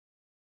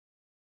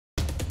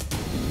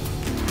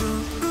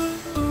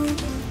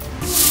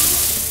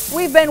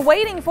We've been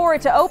waiting for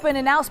it to open,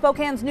 and now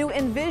Spokane's new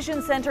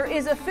Envision Center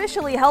is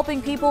officially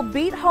helping people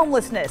beat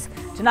homelessness.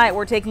 Tonight,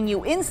 we're taking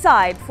you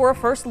inside for a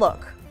first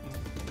look.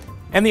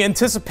 And the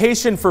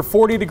anticipation for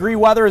 40-degree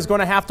weather is going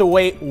to have to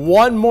wait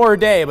one more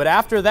day, but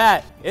after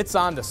that, it's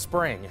on to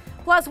spring.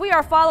 Plus, we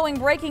are following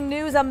breaking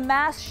news. A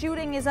mass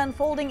shooting is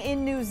unfolding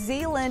in New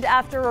Zealand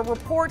after a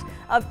report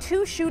of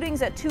 2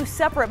 shootings at 2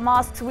 separate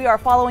mosques. We are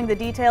following the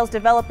details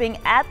developing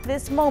at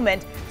this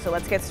moment, so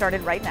let's get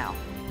started right now.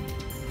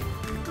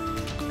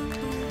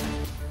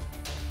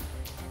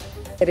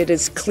 It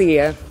is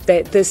clear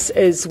that this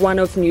is one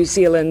of New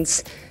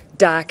Zealand's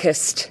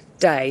darkest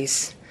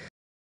days.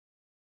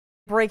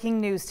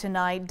 Breaking news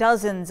tonight,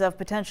 dozens of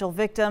potential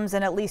victims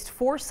and at least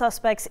 4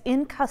 suspects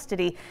in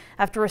custody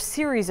after a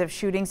series of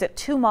shootings at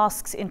 2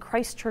 mosques in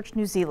Christchurch,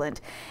 New Zealand.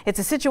 It's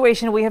a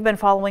situation we have been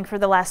following for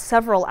the last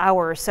several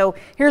hours. So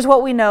here's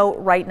what we know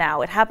right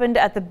now. It happened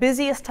at the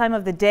busiest time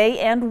of the day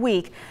and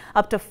week.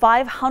 Up to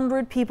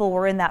 500 people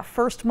were in that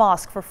first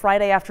mosque for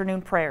Friday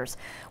afternoon prayers.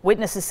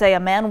 Witnesses say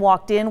a man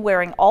walked in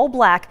wearing all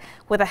black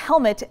with a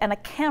helmet and a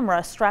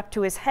camera strapped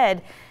to his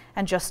head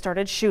and just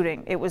started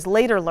shooting. It was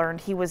later learned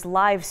he was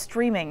live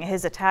streaming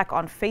his attack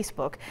on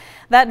Facebook.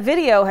 That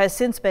video has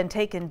since been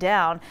taken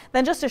down.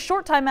 Then just a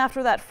short time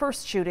after that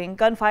first shooting,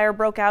 gunfire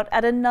broke out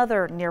at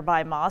another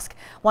nearby mosque.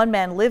 One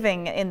man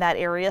living in that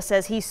area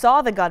says he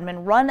saw the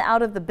gunman run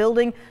out of the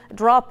building,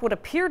 drop what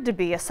appeared to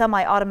be a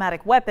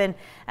semi-automatic weapon,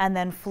 and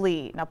then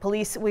flee. Now,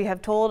 police, we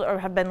have told or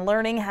have been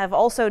learning, have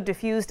also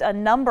defused a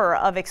number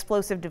of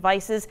explosive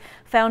devices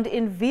found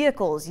in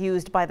vehicles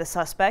used by the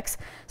suspects.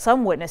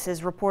 Some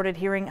witnesses reported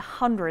hearing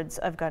hundreds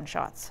of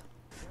gunshots.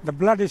 The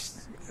blood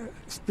is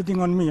spitting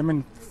on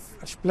me,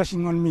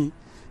 splashing on me,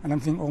 and I'm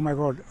thinking, oh my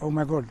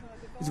God,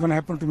 it's going to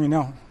happen to me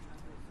now.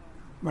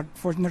 But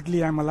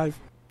fortunately, I'm alive.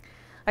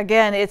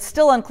 Again, it's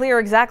still unclear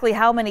exactly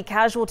how many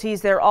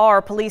casualties there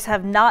are. Police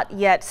have not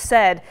yet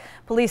said.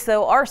 Police,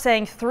 though, are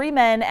saying 3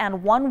 men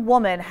and 1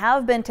 woman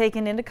have been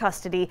taken into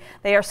custody.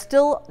 They are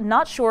still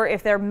not sure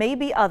if there may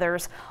be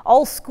others.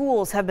 All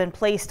schools have been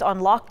placed on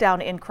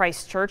lockdown in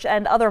Christchurch,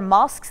 and other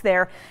mosques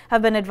there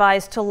have been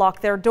advised to lock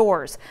their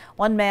doors.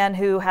 One man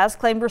who has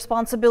claimed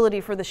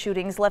responsibility for the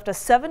shootings left a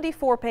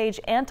 74-page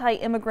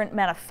anti-immigrant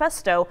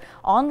manifesto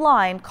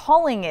online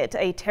calling it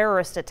a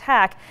terrorist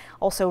attack,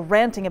 also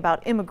ranting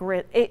about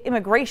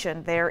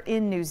immigration there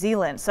in New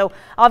Zealand. So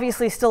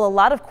obviously still a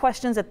lot of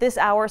questions at this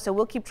hour, so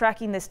we'll keep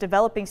tracking this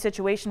developing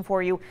situation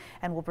for you,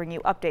 and we'll bring you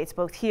updates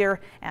both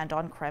here and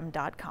on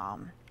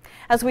KREM.com.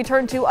 As we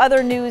turn to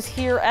other news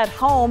here at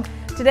home,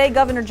 today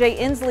Governor Jay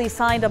Inslee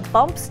signed a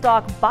bump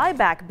stock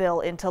buyback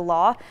bill into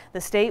law. The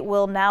state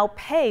will now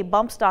pay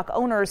bump stock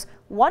owners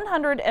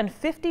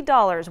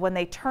 $150 when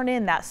they turn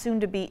in that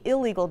soon-to-be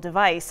illegal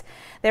device.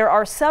 There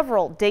are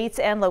several dates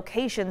and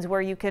locations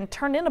where you can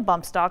turn in a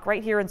bump stock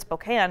right here in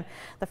Spokane.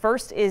 The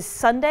first is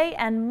Sunday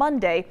and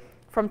Monday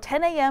from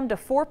 10 a.m. to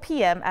 4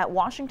 p.m. at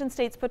Washington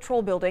State's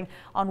Patrol Building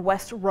on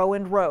West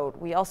Rowan Road.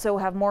 We also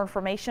have more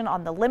information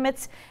on the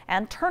limits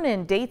and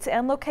turn-in dates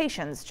and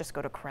locations. Just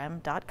go to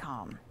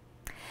KREM.com.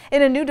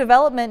 In a new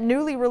development,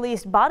 newly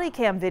released body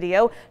cam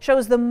video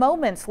shows the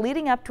moments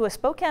leading up to a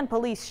Spokane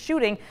police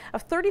shooting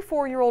of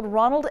 34-year-old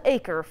Ronald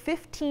Aker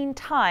 15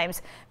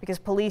 times because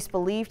police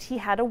believed he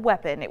had a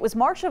weapon. It was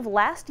March of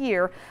last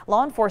year.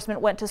 Law enforcement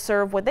went to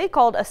serve what they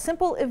called a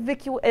simple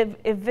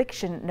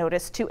eviction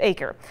notice to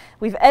Aker.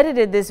 We've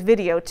edited this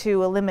video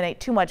to eliminate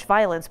too much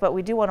violence, but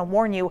we do want to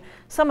warn you,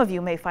 some of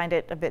you may find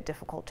it a bit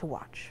difficult to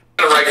watch.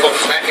 Rifle,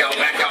 back out,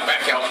 back out,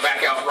 back out,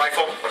 back out,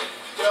 rifle.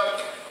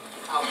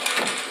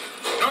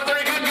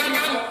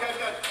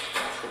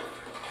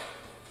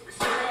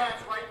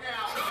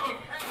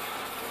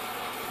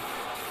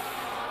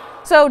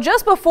 So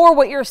just before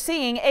what you're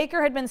seeing,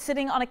 Aker had been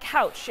sitting on a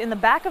couch in the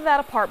back of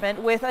that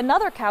apartment with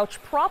another couch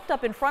propped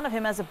up in front of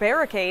him as a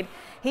barricade.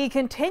 He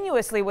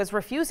continuously was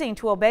refusing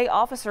to obey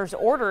officers'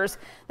 orders.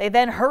 They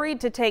then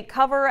hurried to take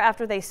cover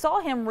after they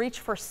saw him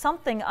reach for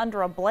something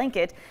under a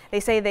blanket.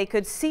 They say they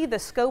could see the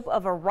scope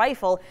of a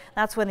rifle.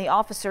 That's when the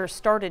officers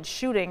started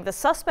shooting. The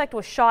suspect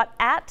was shot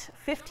at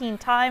 15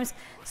 times,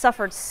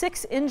 suffered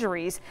 6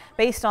 injuries.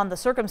 Based on the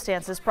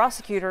circumstances,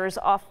 prosecutors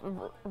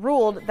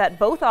ruled that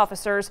both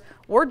officers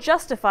were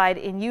justified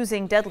in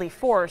using deadly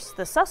force.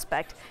 The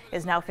suspect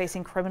is now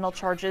facing criminal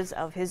charges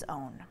of his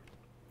own.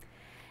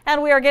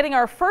 And we are getting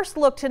our first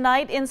look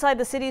tonight inside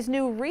the city's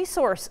new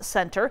resource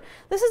center.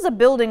 This is a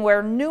building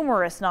where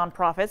numerous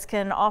nonprofits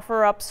can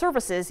offer up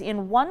services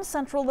in one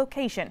central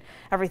location.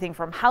 Everything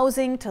from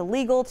housing to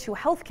legal to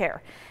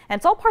healthcare. And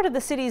it's all part of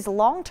the city's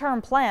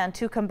long-term plan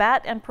to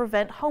combat and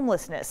prevent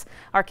homelessness.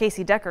 Our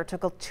Casey Decker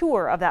took a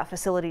tour of that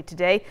facility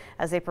today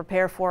as they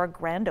prepare for a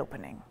grand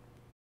opening.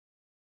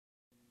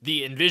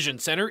 The Envision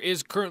Center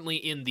is currently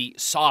in the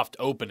soft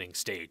opening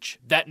stage.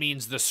 That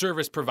means the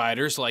service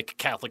providers like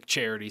Catholic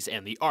Charities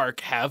and the Ark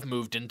have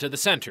moved into the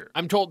center.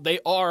 I'm told they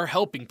are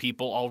helping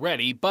people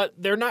already, but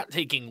they're not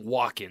taking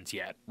walk-ins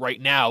yet.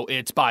 Right now,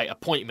 it's by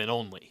appointment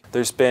only.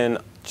 There's been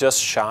just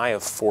shy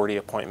of 40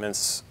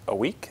 appointments a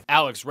week.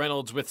 Alex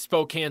Reynolds with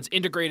Spokane's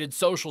Integrated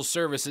Social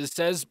Services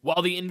says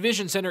while the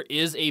Envision Center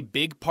is a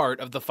big part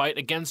of the fight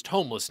against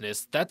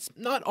homelessness, that's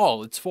not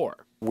all it's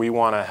for. We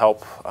want to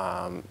help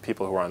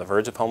people who are on the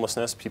verge of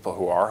homelessness, people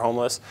who are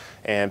homeless,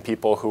 and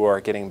people who are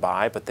getting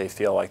by, but they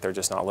feel like they're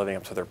just not living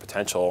up to their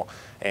potential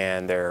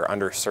and they're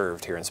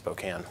underserved here in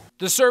Spokane.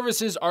 The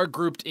services are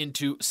grouped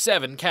into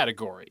 7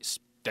 categories.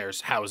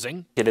 There's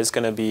housing. It is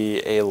going to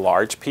be a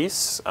large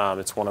piece.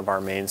 It's one of our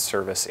main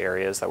service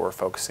areas that we're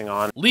focusing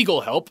on.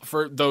 Legal help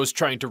for those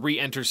trying to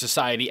re-enter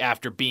society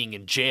after being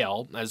in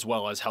jail, as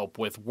well as help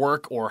with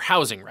work or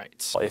housing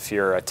rights. If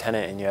you're a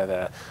tenant and you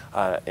have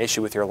an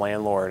issue with your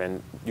landlord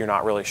and you're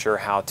not really sure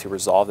how to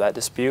resolve that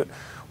dispute,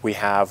 we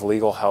have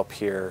legal help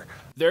here.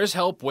 There's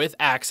help with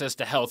access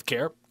to health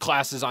care,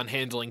 classes on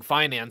handling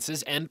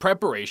finances, and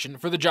preparation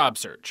for the job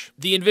search.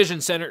 The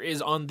Envision Center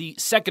is on the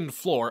 2nd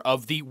floor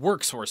of the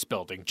WorkSource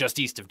building, just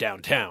east of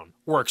downtown.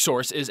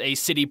 WorkSource is a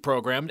city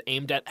program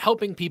aimed at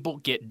helping people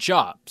get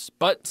jobs,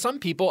 but some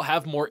people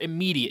have more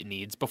immediate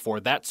needs before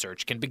that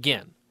search can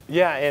begin.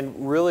 Yeah,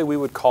 and really we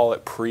would call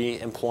it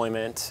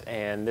pre-employment,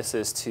 and this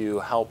is to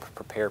help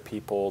prepare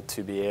people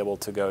to be able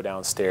to go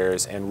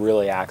downstairs and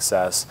really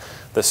access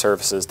the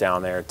services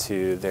down there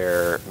to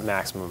their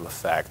maximum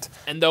effect.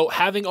 And though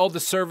having all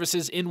the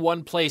services in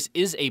one place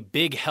is a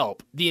big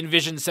help, the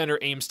Envision Center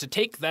aims to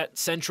take that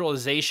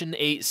centralization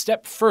a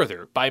step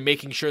further by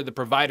making sure the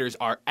providers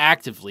are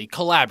actively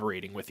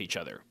collaborating with each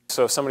other.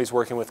 So if somebody's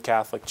working with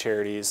Catholic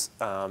Charities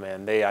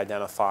and they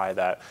identify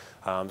that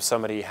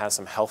somebody has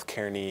some health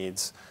care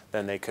needs,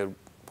 then they could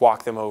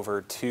walk them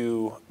over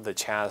to the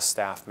Chaz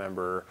staff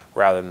member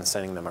rather than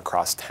sending them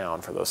across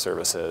town for those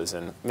services,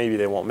 and maybe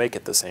they won't make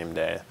it the same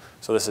day.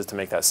 So this is to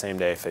make that same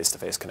day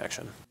face-to-face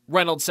connection.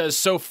 Reynolds says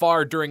so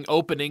far during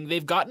opening,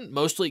 they've gotten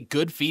mostly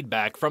good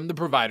feedback from the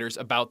providers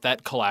about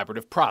that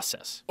collaborative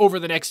process. Over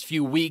the next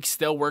few weeks,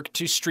 they'll work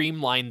to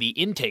streamline the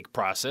intake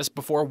process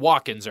before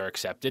walk-ins are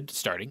accepted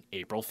starting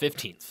April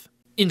 15th.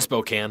 In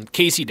Spokane,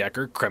 Casey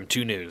Decker, KREM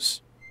 2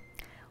 News.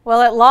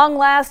 Well, at long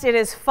last, it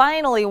is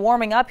finally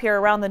warming up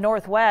here around the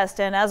Northwest,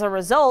 and as a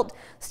result,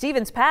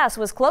 Stevens Pass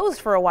was closed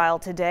for a while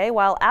today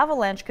while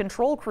avalanche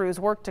control crews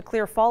worked to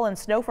clear fallen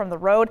snow from the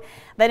road.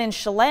 Then in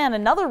Chelan,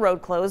 another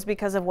road closed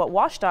because of what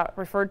WashDOT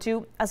referred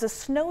to as a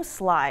snow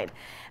slide.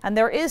 And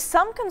there is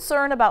some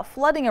concern about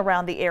flooding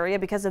around the area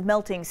because of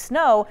melting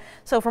snow.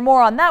 So for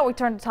more on that, we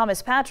turn to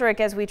Thomas Patrick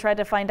as we try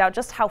to find out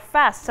just how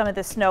fast some of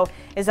this snow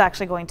is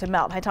actually going to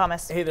melt. Hi,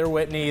 Thomas. Hey there,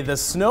 Whitney. The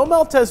snow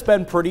melt has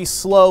been pretty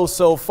slow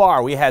so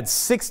far. We had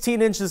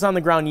 16 inches on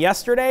the ground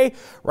yesterday.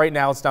 Right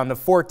now it's down to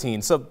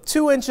 14. So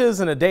 2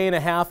 inches in a day and a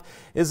half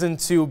isn't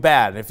too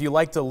bad. If you'd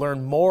like to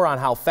learn more on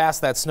how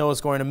fast that snow is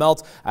going to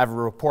melt, I have a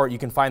report. You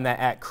can find that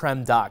at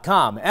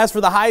KREM.com. As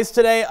for the highs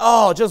today,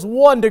 just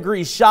 1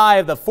 degree shy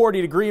of the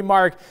 40-degree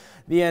mark.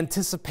 The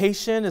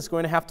anticipation is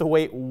going to have to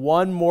wait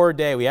one more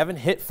day. We haven't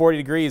hit 40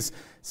 degrees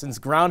since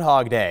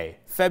Groundhog Day,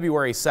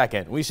 February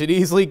 2nd. We should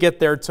easily get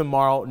there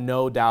tomorrow,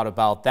 no doubt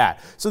about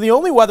that. So the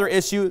only weather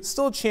issue,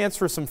 still a chance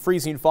for some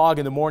freezing fog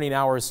in the morning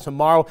hours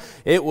tomorrow.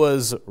 It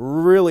was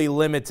really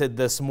limited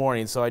this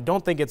morning, so I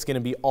don't think it's going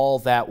to be all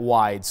that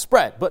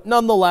widespread. But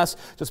nonetheless,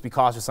 just be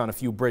cautious on a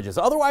few bridges.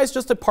 Otherwise,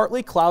 just a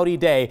partly cloudy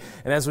day.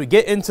 And as we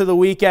get into the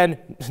weekend,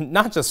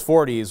 not just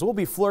 40s, we'll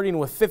be flirting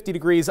with 50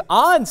 degrees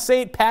on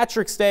St.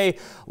 Patrick's Day.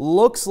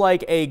 Looks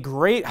like a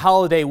great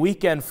holiday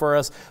weekend for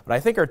us, but I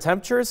think our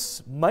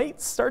temperatures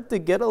might start to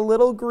get a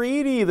little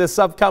greedy this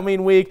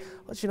upcoming week.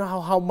 Let you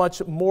know how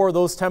much more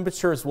those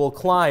temperatures will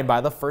climb by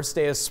the first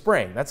day of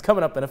spring. That's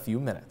coming up in a few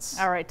minutes.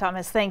 All right,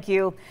 Thomas, thank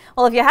you.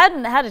 Well, if you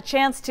hadn't had a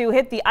chance to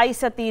hit the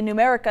ice at the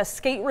Numerica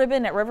skate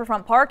ribbon at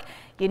Riverfront Park,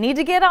 you need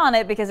to get on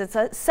it because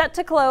it's set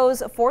to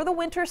close for the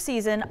winter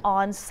season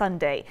on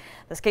Sunday.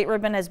 The skate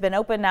ribbon has been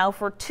open now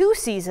for 2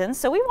 seasons,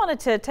 so we wanted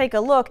to take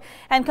a look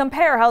and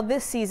compare how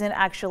this season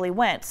actually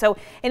went. So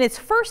in its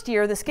first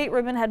year, the skate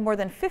ribbon had more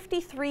than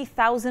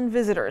 53,000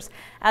 visitors.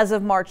 As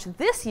of March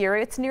this year,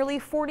 it's nearly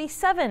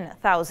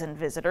 47,000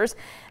 visitors.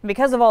 And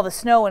because of all the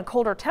snow and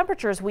colder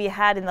temperatures we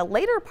had in the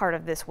later part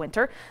of this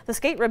winter, the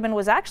skate ribbon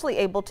was actually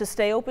able to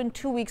stay open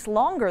 2 weeks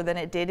longer than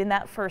it did in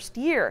that first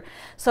year.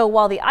 So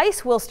while the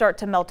ice will start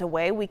to melt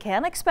away, we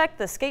can expect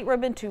the skate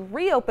ribbon to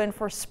reopen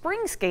for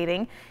spring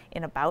skating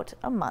in about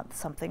a month,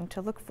 something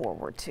to look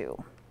forward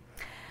to.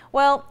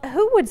 Well,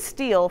 who would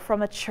steal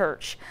from a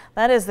church?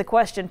 That is the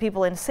question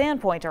people in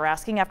Sandpoint are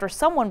asking after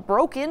someone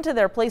broke into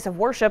their place of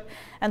worship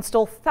and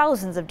stole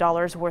thousands of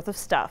dollars worth of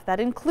stuff. That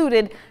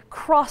included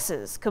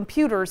crosses,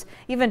 computers,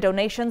 even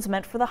donations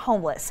meant for the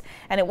homeless.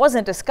 And it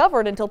wasn't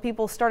discovered until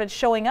people started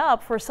showing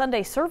up for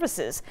Sunday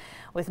services.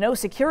 With no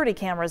security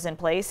cameras in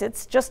place,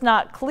 it's just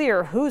not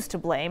clear who's to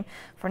blame.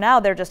 For now,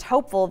 they're just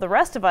hopeful the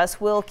rest of us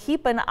will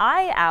keep an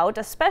eye out,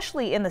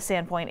 especially in the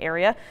Sandpoint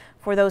area,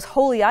 for those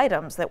holy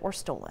items that were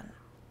stolen.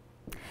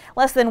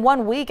 Less than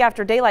 1 week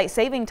after daylight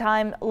saving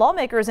time,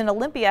 lawmakers in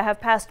Olympia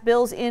have passed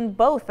bills in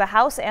both the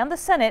House and the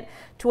Senate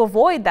to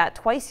avoid that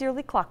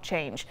twice-yearly clock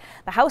change.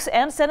 The House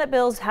and Senate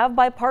bills have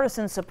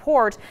bipartisan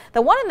support.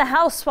 The one in the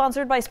House,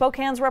 sponsored by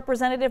Spokane's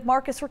Representative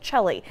Marcus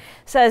Riccelli,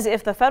 says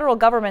if the federal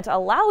government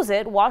allows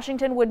it,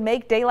 Washington would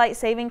make daylight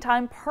saving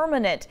time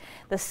permanent.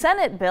 The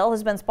Senate bill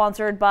has been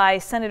sponsored by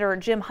Senator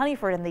Jim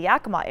Honeyford in the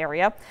Yakima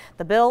area.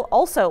 The bill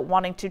also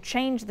wanting to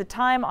change the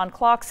time on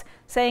clocks,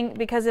 saying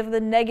because of the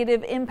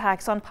negative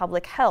impacts on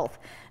public health.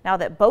 Now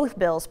that both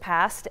bills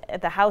passed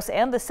the House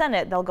and the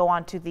Senate, they'll go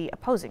on to the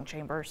opposing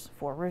chambers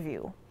for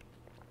review.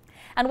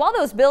 And while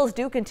those bills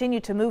do continue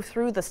to move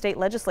through the state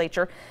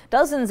legislature,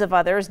 dozens of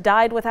others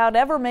died without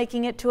ever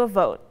making it to a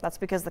vote. That's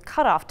because the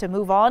cutoff to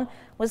move on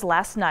was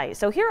last night.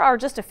 So here are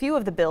just a few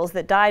of the bills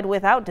that died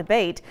without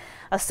debate.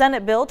 A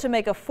Senate bill to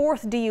make a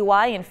fourth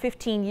DUI in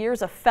 15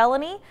 years a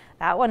felony.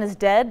 That one is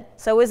dead.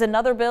 So is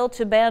another bill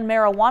to ban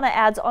marijuana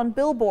ads on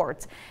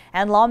billboards.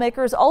 And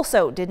lawmakers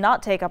also did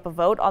not take up a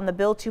vote on the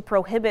bill to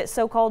prohibit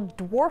so-called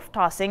dwarf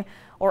tossing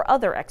or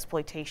other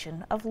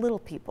exploitation of little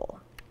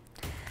people.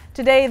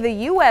 Today, the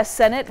U.S.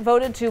 Senate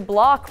voted to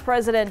block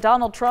President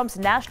Donald Trump's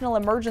national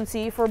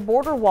emergency for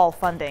border wall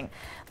funding.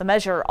 The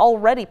measure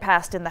already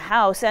passed in the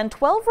House, and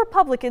 12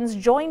 Republicans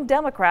joined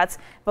Democrats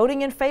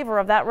voting in favor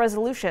of that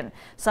resolution.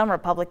 Some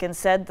Republicans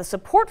said the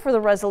support for the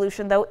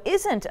resolution, though,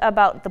 isn't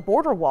about the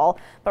border wall,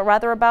 but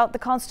rather about the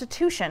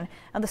Constitution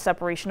and the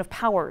separation of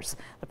powers.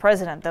 The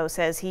president, though,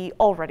 says he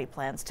already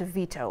plans to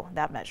veto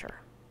that measure.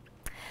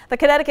 The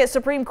Connecticut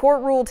Supreme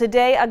Court ruled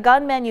today a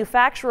gun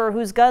manufacturer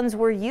whose guns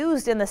were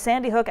used in the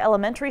Sandy Hook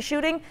elementary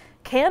shooting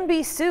can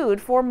be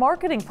sued for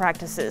marketing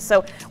practices.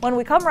 So when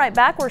we come right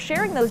back, we're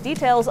sharing those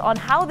details on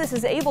how this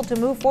is able to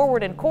move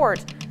forward in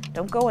court.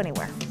 Don't go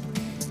anywhere.